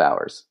in 12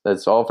 hours.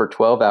 That's all for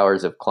 12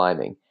 hours of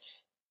climbing.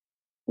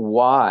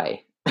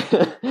 Why?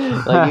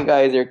 Like, you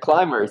guys are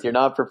climbers. You're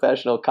not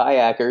professional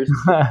kayakers.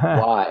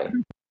 Why?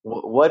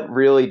 What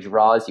really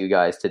draws you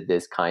guys to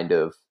this kind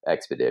of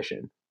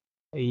expedition?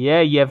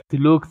 Yeah, you have to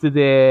look to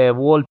the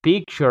whole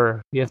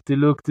picture. You have to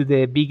look to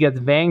the big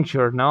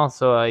adventure, no?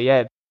 So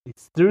yeah,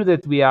 it's true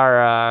that we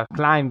are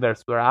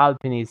climbers, we're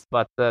alpinists,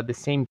 but at the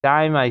same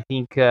time, I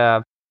think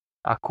a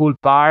cool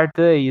part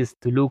is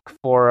to look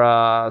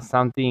for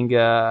something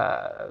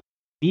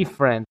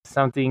different,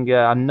 something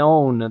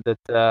unknown,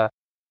 that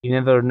you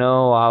never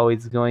know how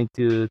it's going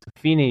to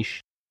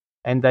finish.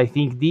 And I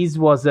think this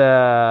was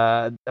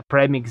a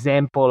prime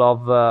example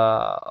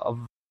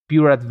of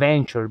pure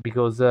adventure,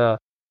 because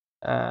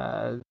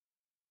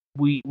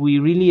we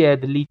really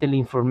had little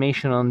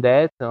information on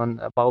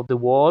about the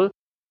wall.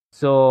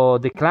 So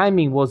the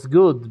climbing was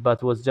good,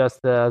 but was just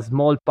a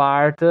small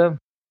part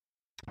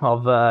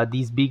of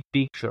this big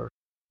picture.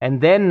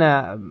 And then,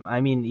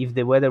 if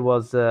the weather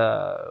was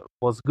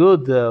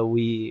good,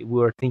 we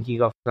were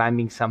thinking of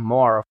climbing some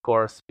more, of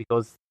course,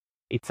 because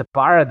it's a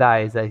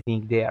paradise, I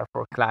think, there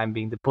for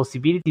climbing. The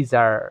possibilities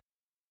are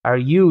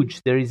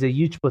huge. There is a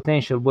huge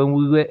potential. When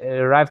we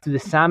arrived to the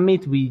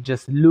summit, we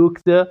just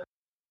looked.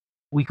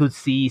 We could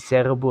see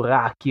Cerro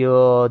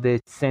Buracchio,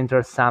 the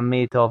central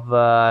summit of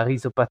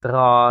Riso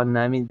Patron.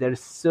 I mean,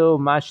 there's so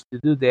much to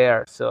do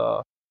there.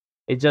 So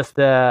it's just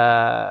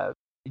an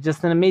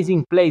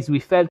amazing place. We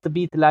felt a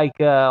bit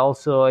like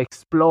also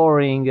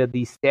exploring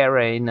this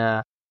terrain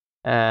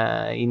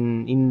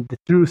in the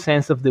true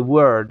sense of the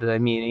word. I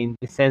mean, in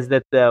the sense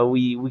that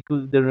we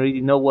couldn't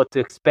really know what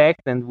to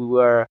expect, and we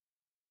were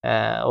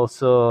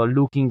also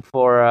looking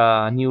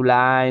for new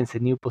lines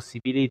and new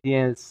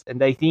possibilities.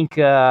 And I think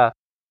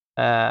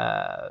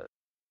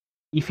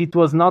if it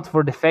was not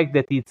for the fact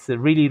that it's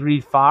really,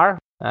 really far,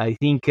 I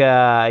think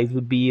it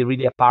would be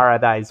really a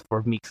paradise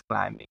for mixed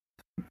climbing.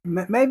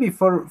 Maybe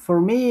for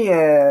me,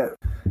 I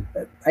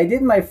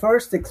did my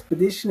first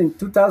expedition in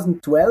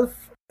 2012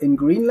 in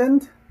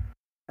Greenland,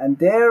 and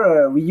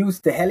there we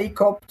used the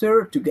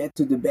helicopter to get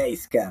to the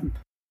base camp.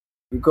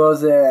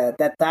 Because at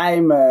that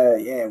time,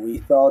 we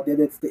thought that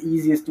it's the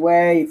easiest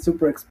way. It's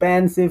super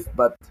expensive,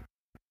 but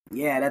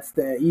yeah, that's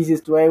the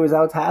easiest way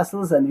without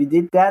hassles. And we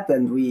did that,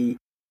 and we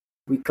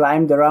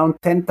climbed around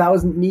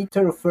 10,000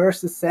 meters of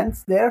first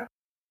ascents there.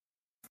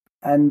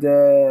 And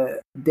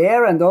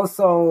there, and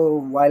also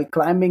while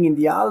climbing in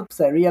the Alps,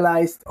 I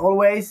realized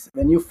always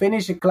when you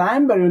finish a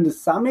climb or you're on the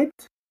summit,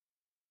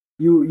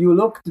 you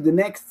look to the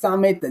next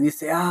summit and you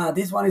say,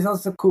 this one is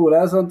also cool. I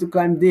also want to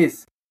climb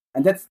this.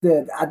 And that's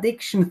the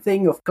addiction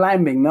thing of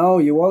climbing. No,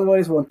 you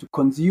always want to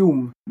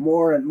consume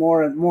more and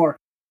more and more.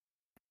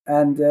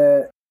 And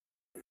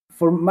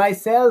for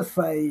myself,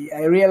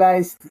 I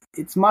realized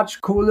it's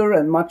much cooler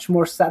and much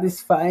more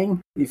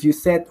satisfying if you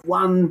set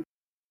one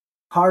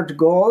hard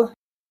goal.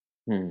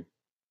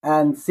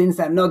 And since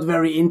I'm not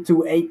very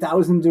into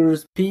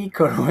 8,000ers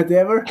peak or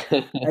whatever,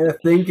 I was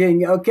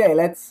thinking, okay,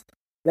 let's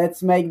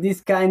make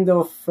this kind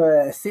of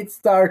sit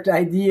start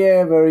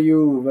idea where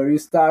you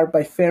start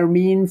by fair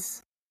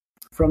means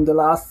from the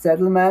last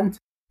settlement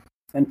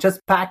and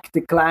just pack the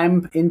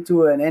climb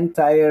into an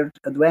entire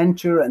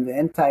adventure and the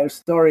entire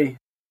story.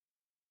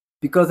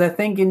 Because I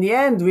think in the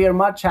end we are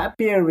much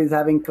happier with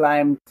having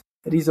climbed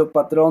Riso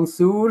Patron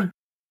Sur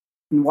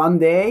in one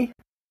day,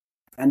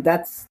 and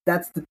that's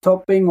the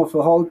topping of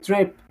a whole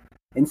trip,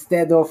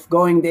 instead of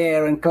going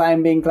there and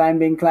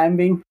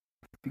climbing.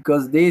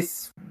 Because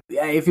this,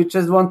 if you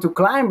just want to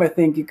climb, I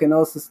think you can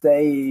also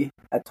stay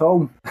at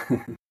home.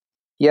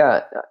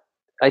 Yeah.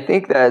 I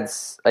think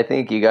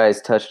you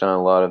guys touched on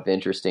a lot of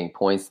interesting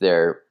points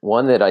there.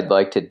 One that I'd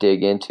like to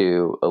dig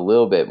into a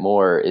little bit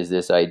more is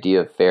this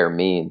idea of fair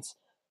means.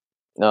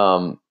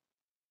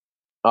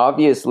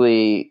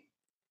 Obviously,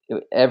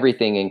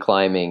 everything in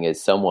climbing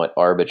is somewhat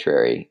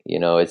arbitrary.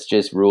 It's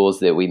just rules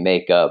that we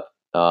make up.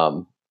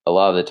 A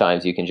lot of the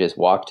times you can just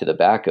walk to the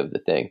back of the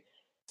thing.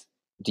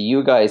 do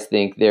you guys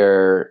think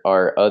there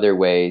are other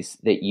ways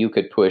that you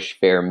could push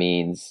fair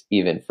means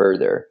even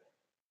further?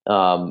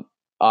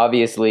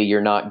 Obviously,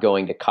 you're not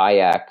going to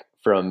kayak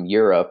from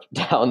Europe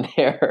down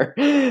there,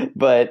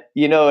 but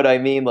you know what I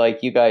mean?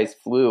 Like, you guys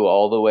flew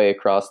all the way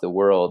across the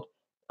world.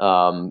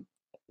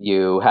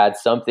 You had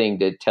something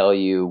to tell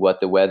you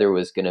what the weather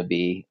was going to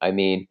be. I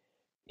mean,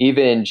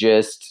 even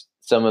just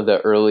some of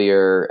the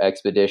earlier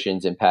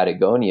expeditions in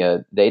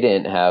Patagonia, they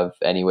didn't have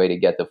any way to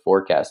get the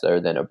forecast other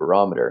than a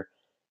barometer.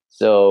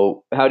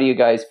 So how do you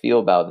guys feel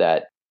about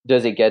that?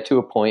 Does it get to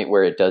a point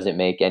where it doesn't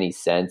make any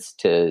sense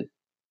to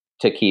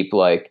keep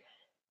like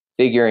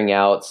figuring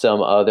out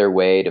some other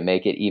way to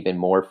make it even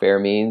more fair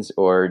means?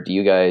 Or do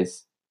you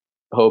guys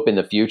hope in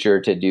the future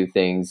to do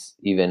things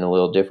even a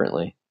little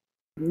differently?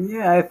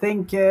 Yeah, I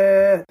think,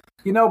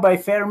 by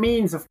fair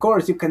means, of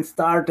course, you can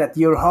start at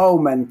your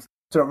home and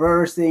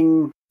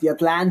traversing the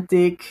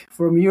Atlantic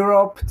from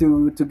Europe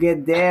to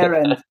get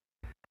there.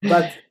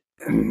 But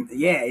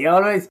yeah, you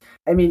always,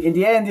 I mean, in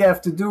the end, you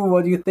have to do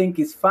what you think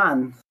is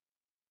fun.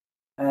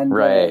 And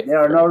there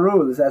are no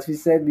rules, as we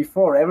said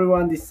before.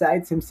 Everyone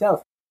decides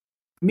himself.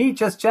 Me,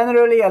 just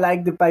generally, I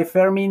like the by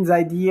fair means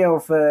idea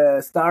of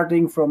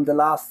starting from the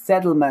last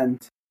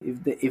settlement.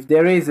 If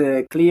there is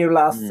a clear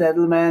last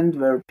settlement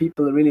where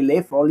people really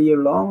live all year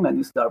long, and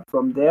you start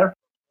from there,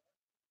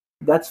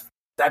 that's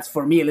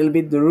for me a little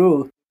bit the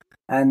rule.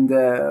 And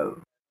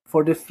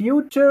for the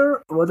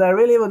future, what I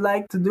really would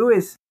like to do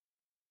is,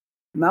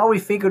 now we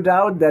figured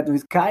out that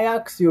with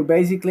kayaks you're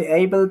basically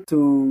able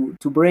to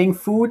bring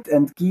food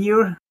and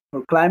gear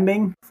for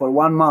climbing for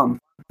 1 month.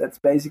 That's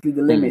basically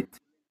the limit.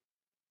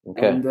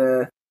 Okay.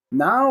 And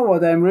now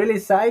what I'm really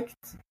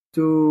psyched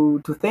to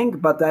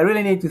think, but I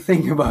really need to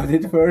think about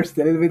it first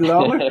a little bit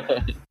longer,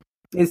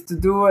 is to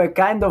do a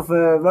kind of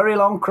a very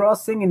long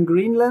crossing in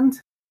Greenland.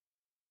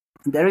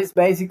 There is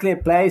basically a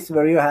place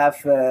where you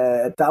have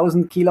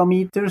 1,000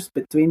 kilometers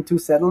between two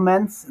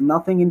settlements,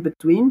 nothing in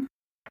between.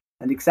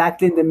 And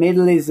exactly in the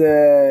middle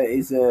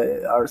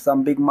are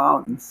some big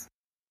mountains.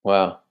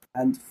 Wow.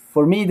 And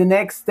for me, the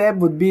next step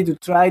would be to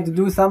try to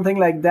do something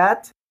like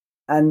that.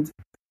 And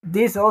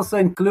this also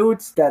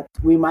includes that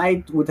we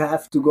would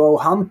have to go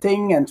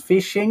hunting and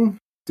fishing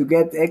to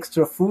get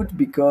extra food,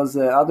 because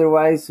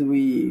otherwise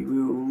we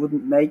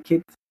wouldn't make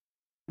it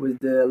with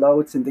the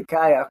loads in the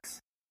kayaks.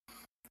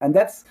 And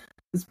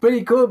it's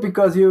pretty cool,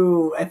 because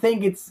I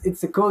think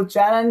it's a cool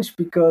challenge,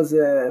 because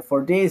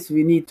for this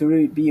we need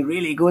to be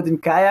really good in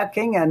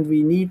kayaking, and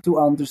we need to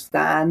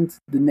understand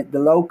the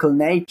local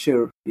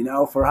nature.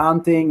 For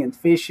hunting and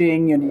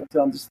fishing, you need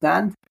to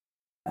understand.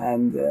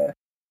 And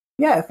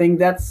I think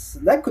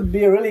that could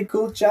be a really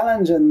cool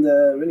challenge and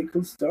a really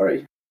cool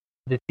story.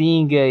 The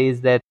thing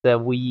is that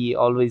we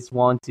always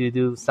want to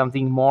do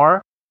something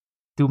more,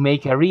 to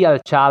make a real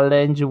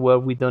challenge where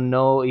we don't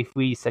know if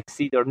we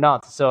succeed or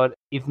not. So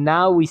if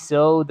now we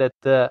saw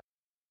that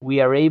we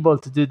are able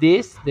to do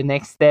this, the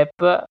next step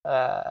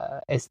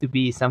has to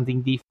be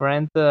something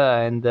different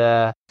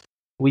and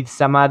with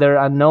some other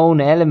unknown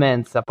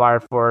elements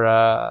apart for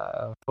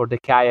the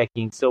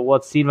kayaking. So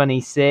what Silvan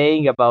is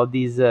saying about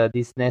this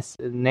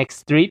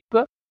next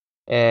trip,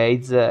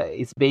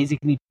 it's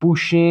basically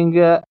pushing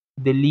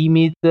the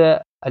limit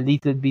a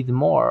little bit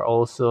more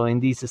also in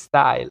this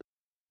style.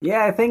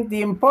 Yeah, I think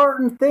the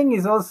important thing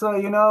is also,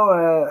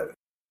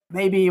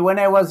 maybe when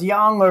I was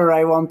younger,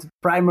 I wanted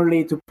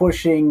primarily to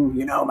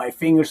pushing, my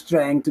finger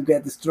strength to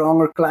get the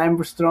stronger,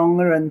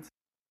 and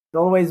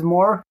always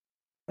more.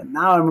 But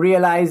now I'm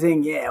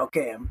realizing,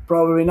 I'm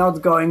probably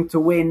not going to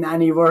win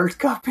any World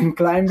Cup in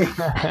climbing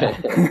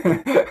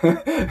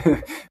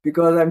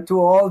because I'm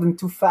too old and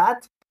too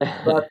fat.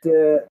 But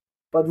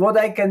what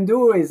I can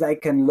do is I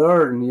can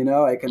learn,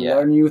 I can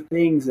learn new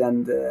things.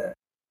 And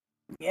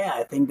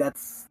I think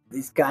that's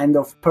this kind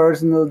of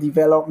personal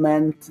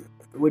development,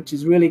 which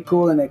is really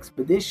cool in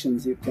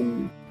expeditions. You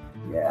can,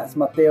 as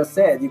Matteo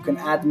said, you can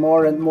add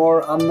more and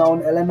more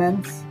unknown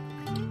elements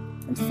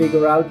and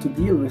figure out to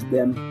deal with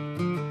them.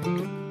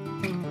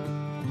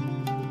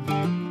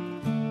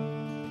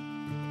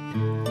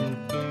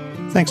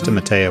 Thanks to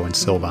Matteo and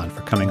Silvan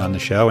for coming on the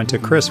show, and to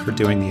Chris for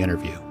doing the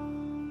interview.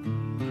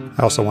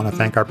 I also want to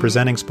thank our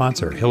presenting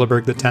sponsor,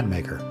 Hilleberg the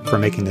Tentmaker, for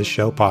making this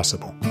show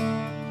possible.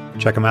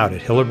 Check them out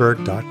at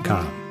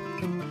hilleberg.com.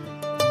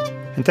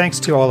 And thanks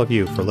to all of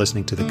you for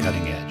listening to The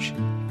Cutting Edge.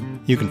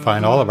 You can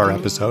find all of our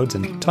episodes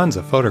and tons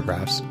of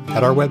photographs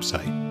at our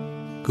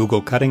website.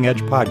 Google Cutting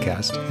Edge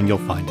Podcast and you'll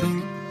find it.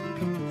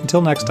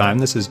 Until next time,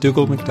 this is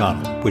Dougal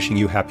McDonald wishing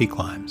you happy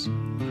climbs.